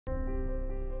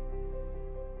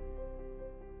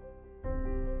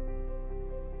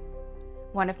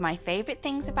One of my favourite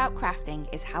things about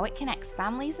crafting is how it connects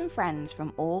families and friends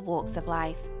from all walks of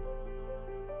life.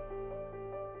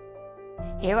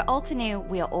 Here at Altenew,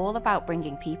 we are all about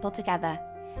bringing people together,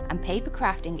 and paper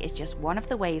crafting is just one of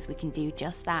the ways we can do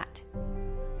just that.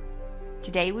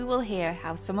 Today we will hear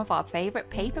how some of our favourite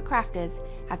paper crafters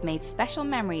have made special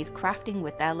memories crafting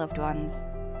with their loved ones.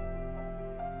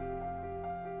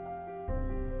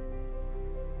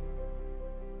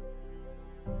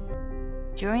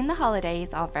 During the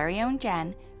holidays, our very own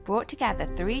Jen brought together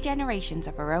 3 generations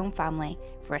of her own family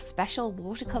for a special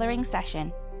watercolouring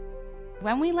session.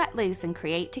 When we let loose and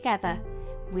create together,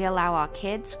 we allow our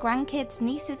kids, grandkids,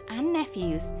 nieces and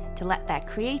nephews to let their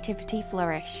creativity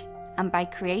flourish. And by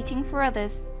creating for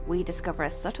others, we discover a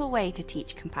subtle way to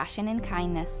teach compassion and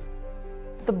kindness.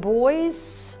 The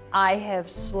boys, I have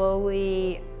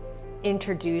slowly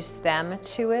introduced them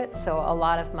to it, so a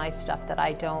lot of my stuff that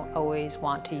I don't always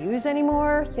want to use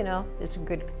anymore, you know, it's a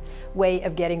good way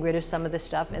of getting rid of some of the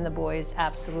stuff, and the boys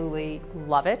absolutely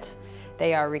love it.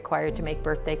 They are required to make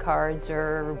birthday cards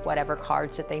or whatever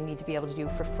cards that they need to be able to do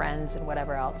for friends and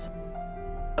whatever else.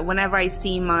 Whenever I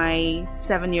see my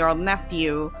 7-year-old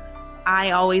nephew,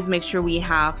 I always make sure we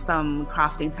have some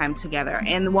crafting time together.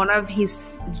 And one of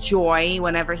his joy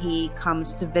whenever he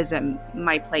comes to visit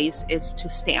my place is to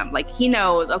stamp. Like, he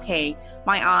knows, okay,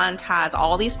 my aunt has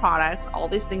all these products, all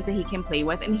these things that he can play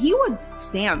with, and he would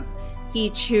stamp. He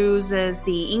chooses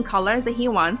the ink colors that he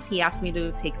wants. He asks me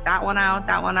to take that one out,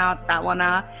 that one out, that one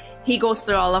out. He goes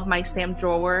through all of my stamp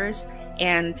drawers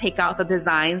and take out the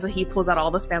designs. So he pulls out all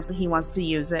the stamps that he wants to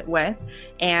use it with.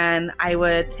 And I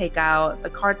would take out the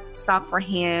cardstock for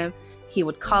him. He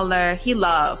would color. He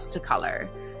loves to color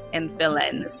and fill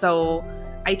in. So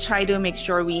I try to make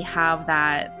sure we have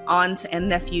that aunt and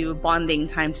nephew bonding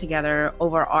time together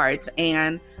over art.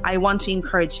 And I want to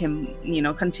encourage him, you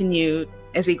know, continue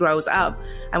as he grows up.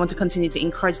 I want to continue to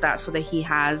encourage that so that he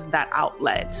has that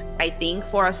outlet. I think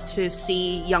for us to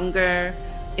see younger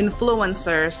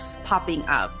influencers popping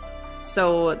up.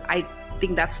 So I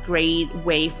think that's a great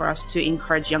way for us to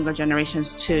encourage younger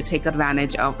generations to take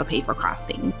advantage of the paper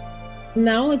crafting.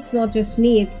 Now it's not just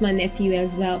me, it's my nephew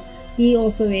as well. He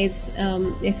also waits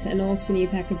if an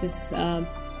Altenew package is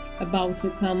about to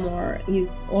come, or he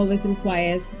always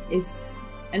inquires, is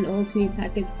an Altenew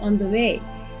package on the way?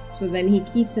 So then he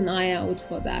keeps an eye out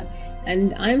for that.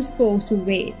 And I'm supposed to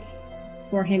wait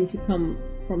for him to come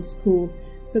from school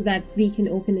so that we can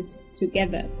open it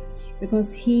together,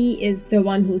 because he is the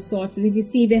one who sorts it. If you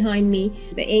see behind me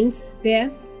the inks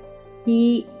there,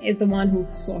 he is the one who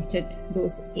sorted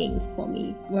those inks for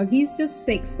me. Well, he's just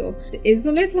 6 though. It's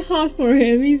a little hard for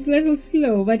him, he's a little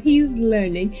slow, but he's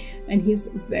learning and he's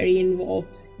very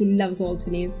involved. He loves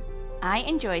Altenew. I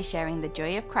enjoy sharing the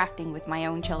joy of crafting with my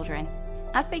own children.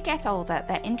 As they get older,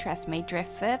 their interests may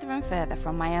drift further and further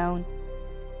from my own.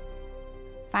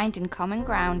 Finding common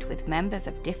ground with members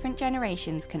of different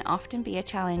generations can often be a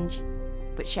challenge,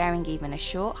 but sharing even a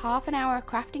short half-an-hour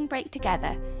crafting break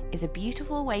together is a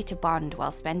beautiful way to bond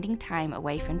while spending time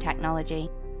away from technology.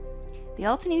 The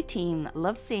Altenew team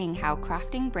loves seeing how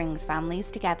crafting brings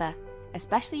families together,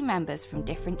 especially members from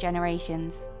different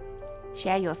generations.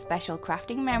 Share your special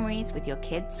crafting memories with your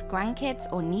kids,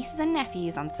 grandkids or nieces and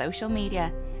nephews on social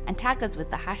media and tag us with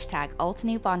the hashtag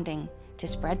 #AltenewBonding to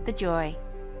spread the joy.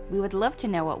 We would love to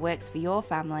know what works for your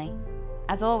family.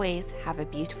 As always, have a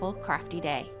beautiful crafty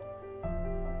day.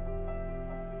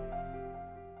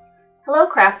 Hello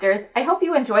crafters, I hope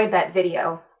you enjoyed that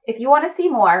video. If you want to see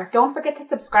more, don't forget to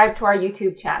subscribe to our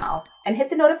YouTube channel and hit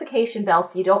the notification bell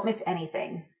so you don't miss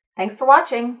anything. Thanks for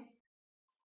watching!